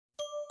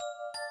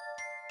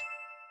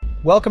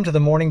Welcome to the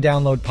Morning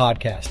Download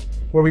Podcast,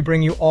 where we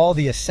bring you all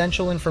the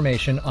essential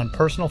information on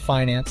personal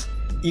finance,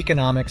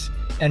 economics,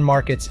 and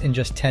markets in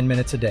just 10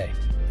 minutes a day.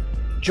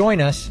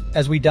 Join us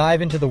as we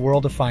dive into the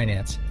world of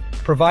finance,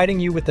 providing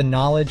you with the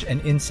knowledge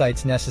and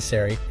insights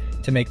necessary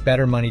to make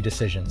better money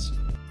decisions.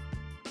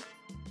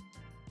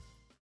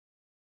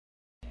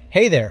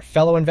 Hey there,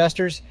 fellow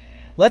investors.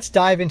 Let's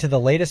dive into the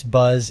latest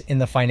buzz in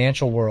the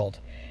financial world.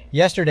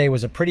 Yesterday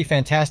was a pretty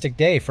fantastic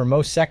day for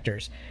most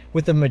sectors,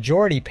 with the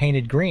majority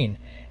painted green.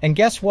 And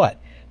guess what?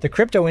 The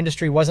crypto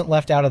industry wasn't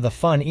left out of the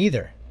fun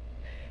either.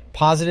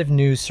 Positive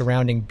news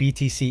surrounding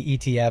BTC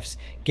ETFs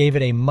gave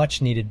it a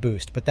much-needed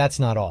boost, but that's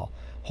not all.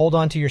 Hold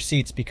on to your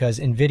seats because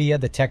Nvidia,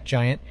 the tech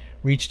giant,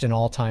 reached an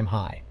all-time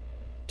high.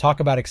 Talk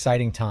about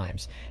exciting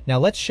times. Now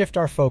let's shift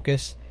our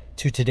focus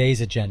to today's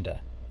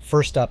agenda.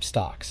 First up,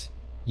 stocks.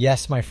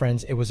 Yes, my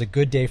friends, it was a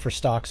good day for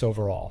stocks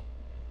overall.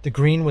 The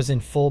green was in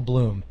full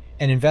bloom,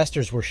 and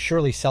investors were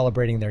surely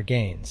celebrating their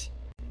gains.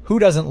 Who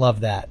doesn't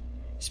love that?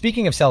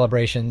 Speaking of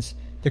celebrations,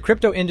 the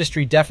crypto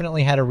industry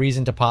definitely had a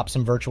reason to pop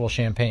some virtual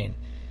champagne.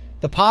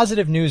 The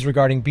positive news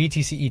regarding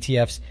BTC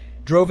ETFs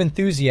drove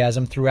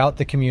enthusiasm throughout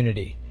the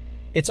community.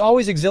 It's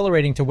always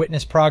exhilarating to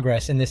witness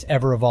progress in this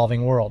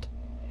ever-evolving world.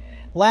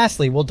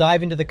 Lastly, we'll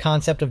dive into the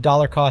concept of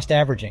dollar cost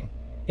averaging.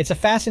 It's a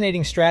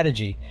fascinating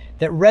strategy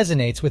that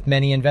resonates with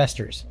many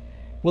investors.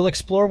 We'll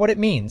explore what it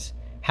means,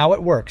 how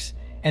it works,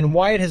 and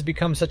why it has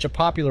become such a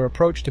popular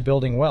approach to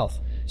building wealth.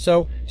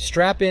 So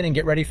strap in and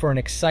get ready for an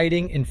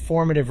exciting,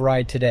 informative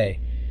ride today.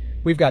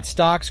 We've got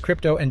stocks,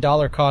 crypto, and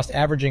dollar cost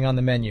averaging on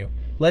the menu.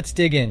 Let's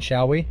dig in,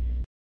 shall we?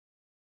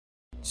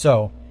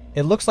 So,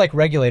 it looks like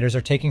regulators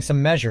are taking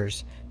some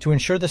measures to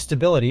ensure the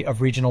stability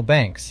of regional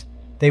banks.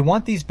 They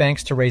want these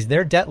banks to raise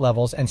their debt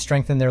levels and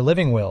strengthen their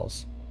living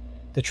wills.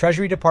 The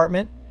Treasury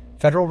Department,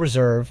 Federal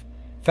Reserve,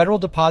 Federal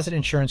Deposit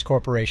Insurance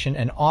Corporation,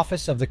 and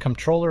Office of the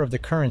Comptroller of the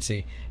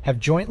Currency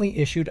have jointly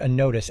issued a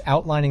notice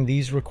outlining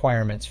these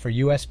requirements for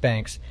U.S.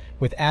 banks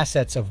with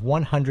assets of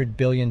 $100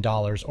 billion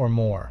or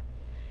more.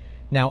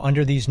 Now,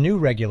 under these new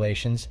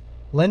regulations,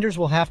 lenders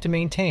will have to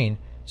maintain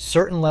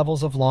certain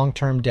levels of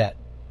long-term debt.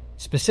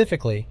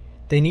 Specifically,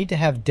 they need to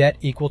have debt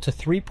equal to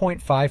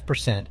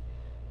 3.5%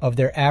 of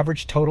their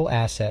average total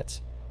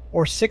assets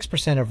or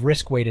 6% of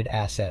risk-weighted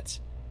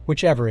assets,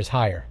 whichever is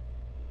higher.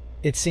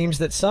 It seems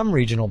that some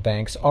regional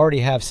banks already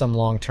have some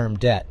long-term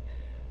debt,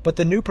 but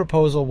the new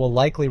proposal will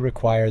likely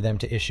require them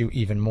to issue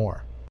even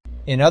more.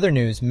 In other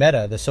news,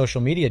 Meta, the social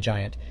media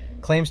giant,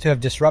 claims to have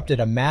disrupted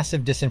a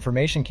massive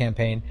disinformation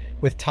campaign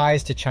with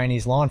ties to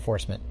Chinese law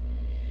enforcement.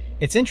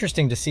 It's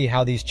interesting to see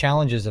how these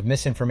challenges of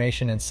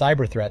misinformation and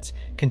cyber threats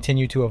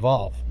continue to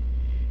evolve.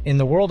 In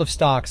the world of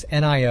stocks,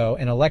 NIO,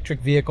 an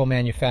electric vehicle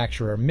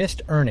manufacturer,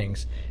 missed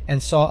earnings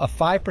and saw a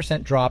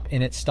 5% drop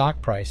in its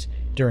stock price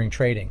during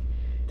trading.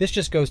 This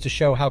just goes to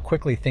show how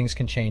quickly things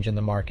can change in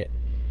the market.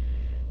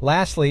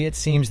 Lastly, it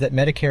seems that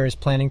Medicare is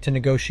planning to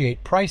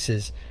negotiate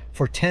prices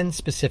for 10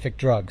 specific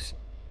drugs.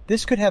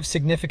 This could have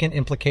significant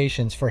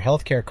implications for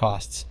healthcare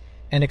costs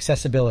and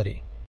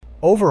accessibility.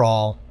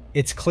 Overall,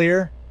 it's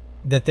clear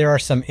that there are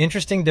some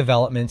interesting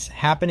developments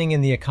happening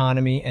in the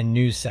economy and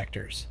news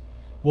sectors.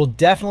 We'll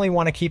definitely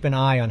want to keep an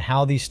eye on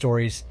how these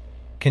stories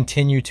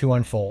continue to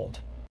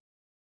unfold.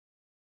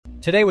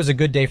 Today was a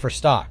good day for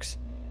stocks,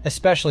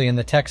 especially in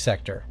the tech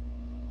sector.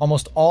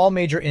 Almost all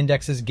major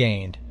indexes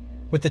gained,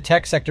 with the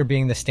tech sector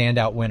being the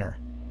standout winner.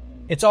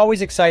 It's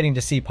always exciting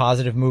to see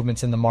positive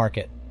movements in the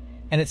market,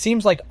 and it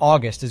seems like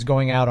August is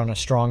going out on a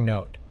strong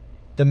note.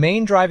 The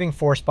main driving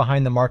force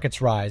behind the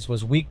market's rise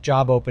was weak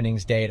job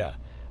openings data,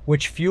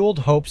 which fueled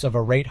hopes of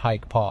a rate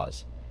hike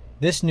pause.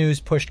 This news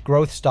pushed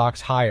growth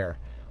stocks higher,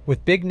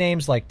 with big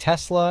names like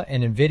Tesla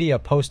and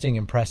Nvidia posting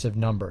impressive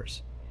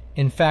numbers.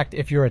 In fact,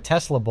 if you're a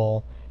Tesla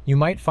bull, you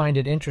might find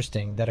it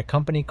interesting that a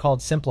company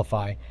called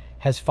Simplify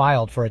has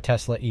filed for a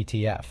Tesla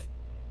ETF.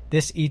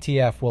 This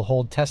ETF will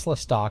hold Tesla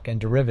stock and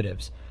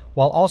derivatives,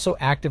 while also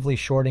actively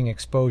shorting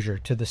exposure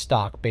to the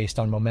stock based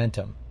on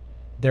momentum.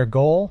 Their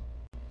goal?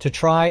 To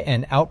try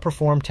and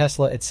outperform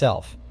Tesla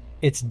itself.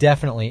 It's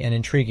definitely an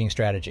intriguing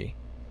strategy.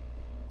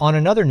 On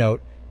another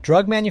note,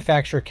 drug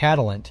manufacturer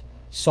Catalent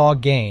saw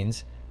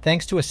gains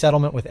thanks to a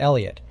settlement with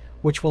Elliott,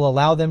 which will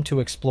allow them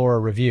to explore a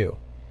review.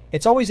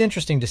 It's always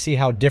interesting to see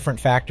how different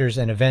factors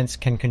and events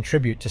can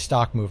contribute to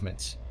stock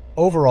movements.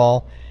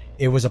 Overall,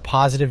 it was a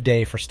positive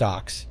day for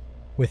stocks,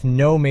 with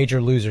no major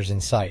losers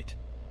in sight.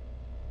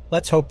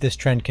 Let's hope this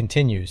trend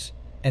continues,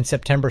 and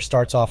September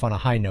starts off on a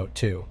high note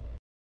too.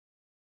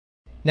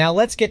 Now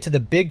let's get to the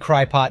big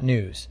crypot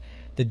news.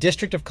 The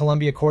District of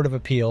Columbia Court of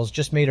Appeals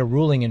just made a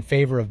ruling in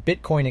favor of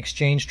Bitcoin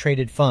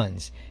exchange-traded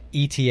funds,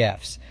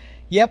 ETFs.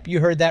 Yep,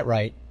 you heard that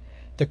right.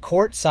 The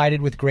court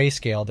sided with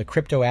Grayscale, the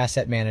crypto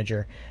asset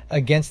manager,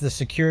 against the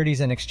Securities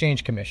and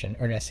Exchange Commission,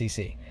 or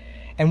SEC.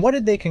 And what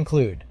did they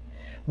conclude?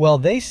 Well,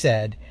 they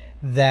said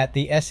that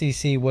the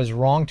SEC was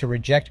wrong to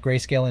reject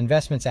Grayscale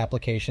Investments'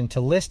 application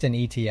to list an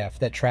ETF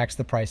that tracks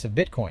the price of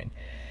Bitcoin.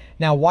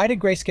 Now, why did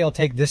Grayscale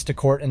take this to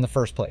court in the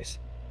first place?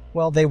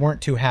 Well, they weren't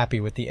too happy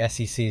with the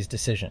SEC's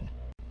decision.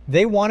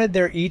 They wanted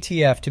their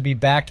ETF to be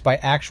backed by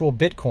actual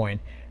Bitcoin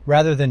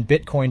rather than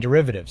Bitcoin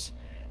derivatives.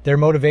 Their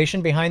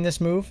motivation behind this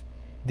move?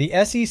 The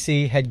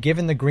SEC had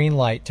given the green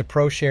light to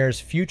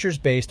ProShares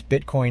futures-based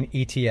Bitcoin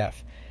ETF,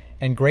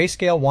 and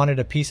Grayscale wanted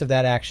a piece of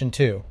that action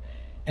too.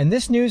 And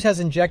this news has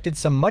injected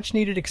some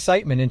much-needed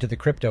excitement into the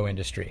crypto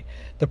industry.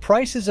 The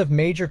prices of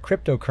major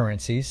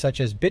cryptocurrencies such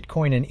as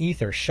Bitcoin and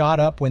Ether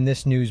shot up when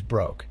this news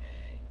broke.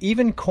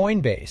 Even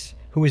Coinbase,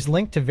 who is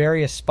linked to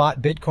various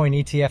spot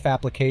Bitcoin ETF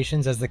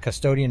applications as the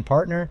custodian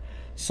partner,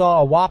 saw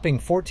a whopping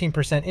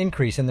 14%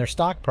 increase in their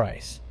stock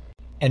price.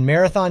 And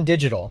Marathon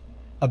Digital,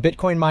 a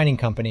Bitcoin mining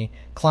company,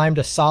 climbed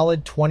a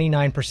solid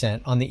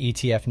 29% on the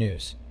ETF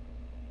news.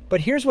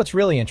 But here's what's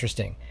really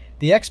interesting.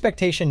 The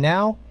expectation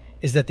now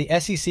is that the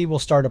SEC will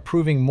start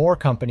approving more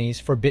companies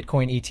for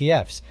Bitcoin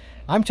ETFs.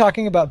 I'm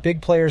talking about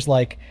big players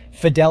like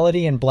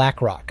Fidelity and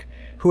BlackRock,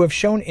 who have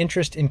shown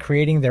interest in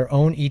creating their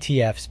own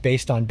ETFs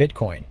based on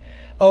Bitcoin.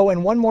 Oh,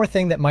 and one more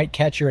thing that might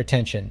catch your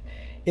attention.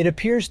 It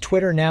appears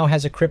Twitter now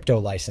has a crypto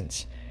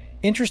license.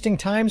 Interesting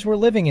times we're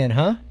living in,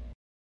 huh?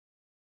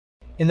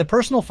 In the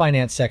personal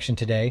finance section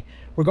today,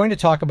 we're going to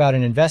talk about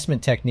an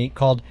investment technique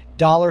called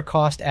dollar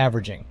cost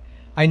averaging.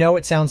 I know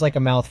it sounds like a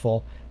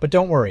mouthful, but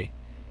don't worry.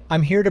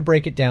 I'm here to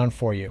break it down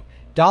for you.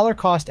 Dollar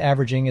cost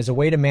averaging is a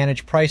way to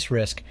manage price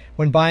risk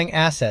when buying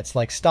assets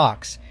like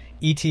stocks,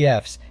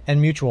 ETFs,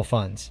 and mutual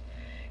funds.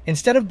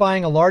 Instead of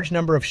buying a large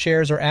number of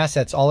shares or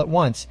assets all at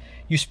once,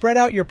 you spread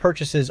out your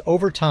purchases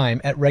over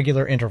time at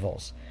regular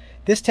intervals.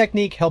 This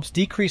technique helps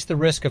decrease the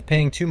risk of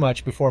paying too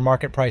much before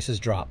market prices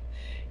drop.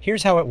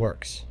 Here's how it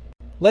works.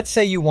 Let's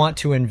say you want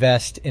to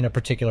invest in a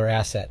particular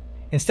asset.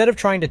 Instead of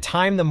trying to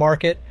time the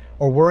market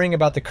or worrying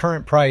about the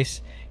current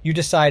price, you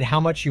decide how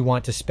much you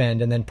want to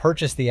spend and then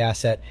purchase the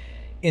asset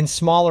in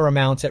smaller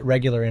amounts at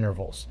regular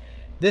intervals.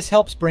 This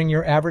helps bring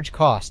your average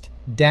cost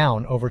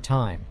down over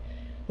time.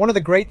 One of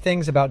the great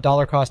things about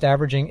dollar cost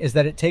averaging is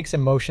that it takes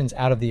emotions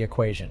out of the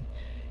equation.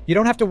 You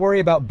don't have to worry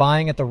about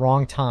buying at the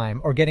wrong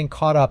time or getting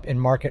caught up in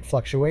market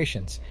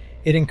fluctuations.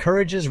 It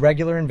encourages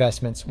regular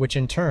investments, which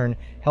in turn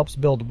helps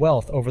build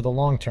wealth over the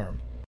long term.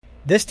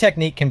 This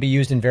technique can be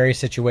used in various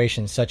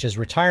situations such as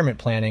retirement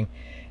planning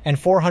and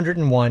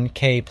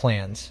 401k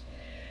plans.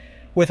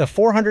 With a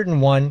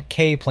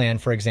 401k plan,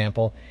 for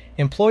example,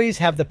 employees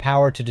have the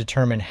power to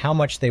determine how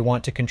much they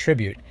want to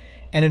contribute,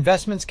 and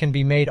investments can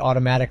be made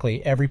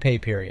automatically every pay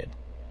period.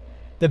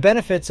 The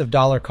benefits of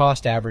dollar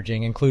cost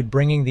averaging include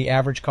bringing the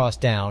average cost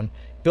down,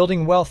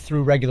 building wealth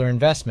through regular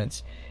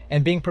investments,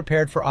 and being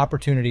prepared for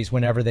opportunities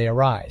whenever they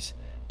arise.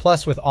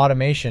 Plus, with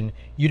automation,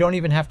 you don't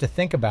even have to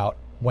think about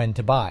when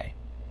to buy.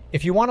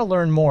 If you want to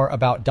learn more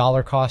about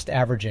dollar cost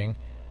averaging,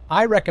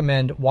 I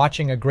recommend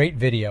watching a great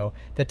video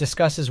that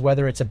discusses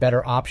whether it's a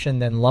better option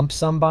than lump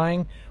sum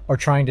buying or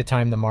trying to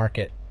time the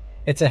market.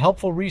 It's a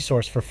helpful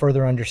resource for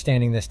further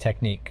understanding this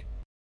technique.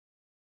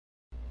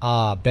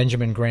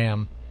 Benjamin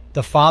Graham,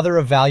 the father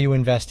of value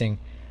investing,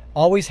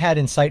 always had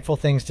insightful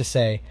things to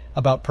say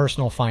about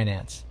personal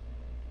finance.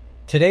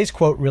 Today's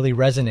quote really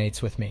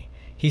resonates with me.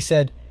 He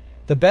said,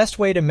 "The best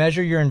way to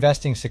measure your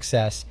investing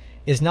success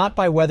is not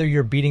by whether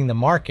you're beating the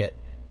market,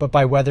 but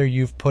by whether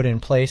you've put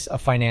in place a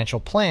financial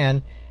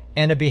plan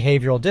and a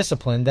behavioral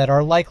discipline that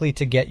are likely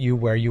to get you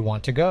where you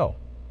want to go."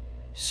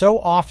 So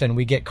often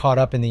we get caught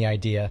up in the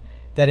idea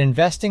that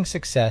investing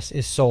success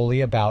is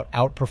solely about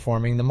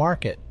outperforming the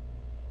market.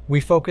 We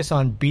focus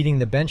on beating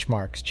the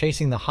benchmarks,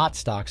 chasing the hot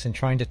stocks, and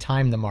trying to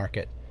time the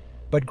market.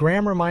 But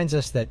Graham reminds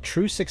us that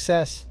true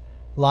success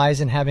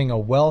lies in having a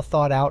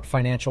well-thought-out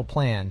financial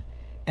plan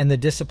and the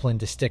discipline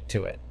to stick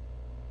to it.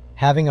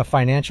 Having a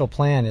financial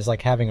plan is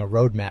like having a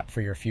roadmap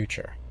for your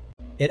future.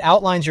 It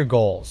outlines your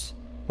goals,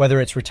 whether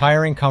it's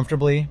retiring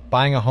comfortably,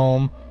 buying a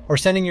home, or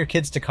sending your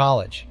kids to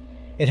college.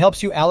 It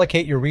helps you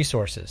allocate your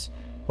resources,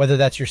 whether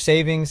that's your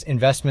savings,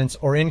 investments,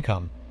 or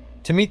income,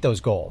 to meet those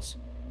goals.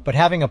 But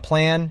having a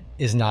plan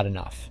is not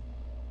enough.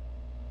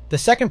 The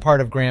second part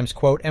of Graham's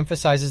quote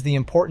emphasizes the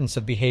importance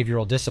of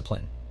behavioral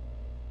discipline.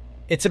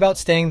 It's about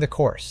staying the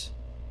course,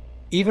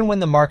 even when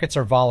the markets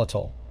are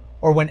volatile,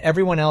 or when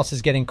everyone else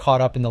is getting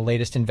caught up in the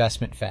latest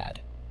investment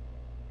fad.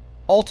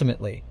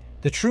 Ultimately,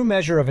 the true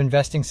measure of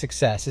investing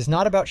success is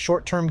not about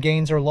short-term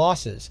gains or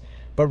losses,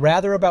 but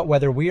rather about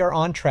whether we are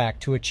on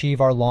track to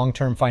achieve our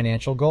long-term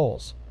financial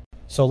goals.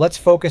 So let's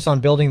focus on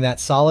building that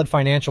solid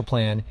financial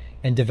plan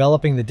and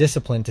developing the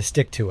discipline to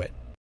stick to it.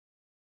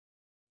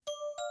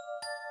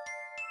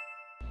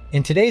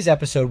 In today's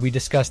episode, we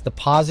discussed the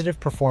positive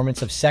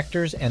performance of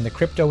sectors and the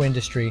crypto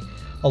industry,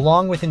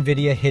 along with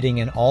NVIDIA hitting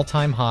an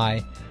all-time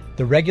high,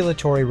 the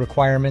regulatory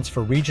requirements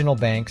for regional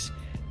banks,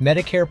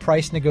 Medicare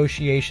price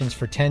negotiations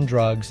for 10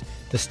 drugs,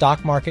 the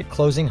stock market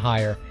closing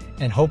higher,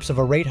 and hopes of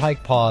a rate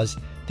hike pause,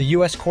 the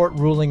U.S. court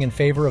ruling in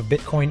favor of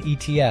Bitcoin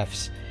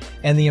ETFs,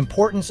 and the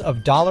importance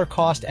of dollar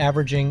cost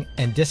averaging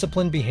and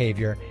disciplined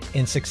behavior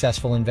in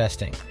successful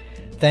investing.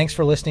 Thanks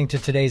for listening to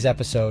today's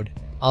episode.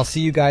 I'll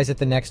see you guys at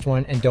the next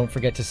one, and don't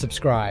forget to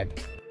subscribe.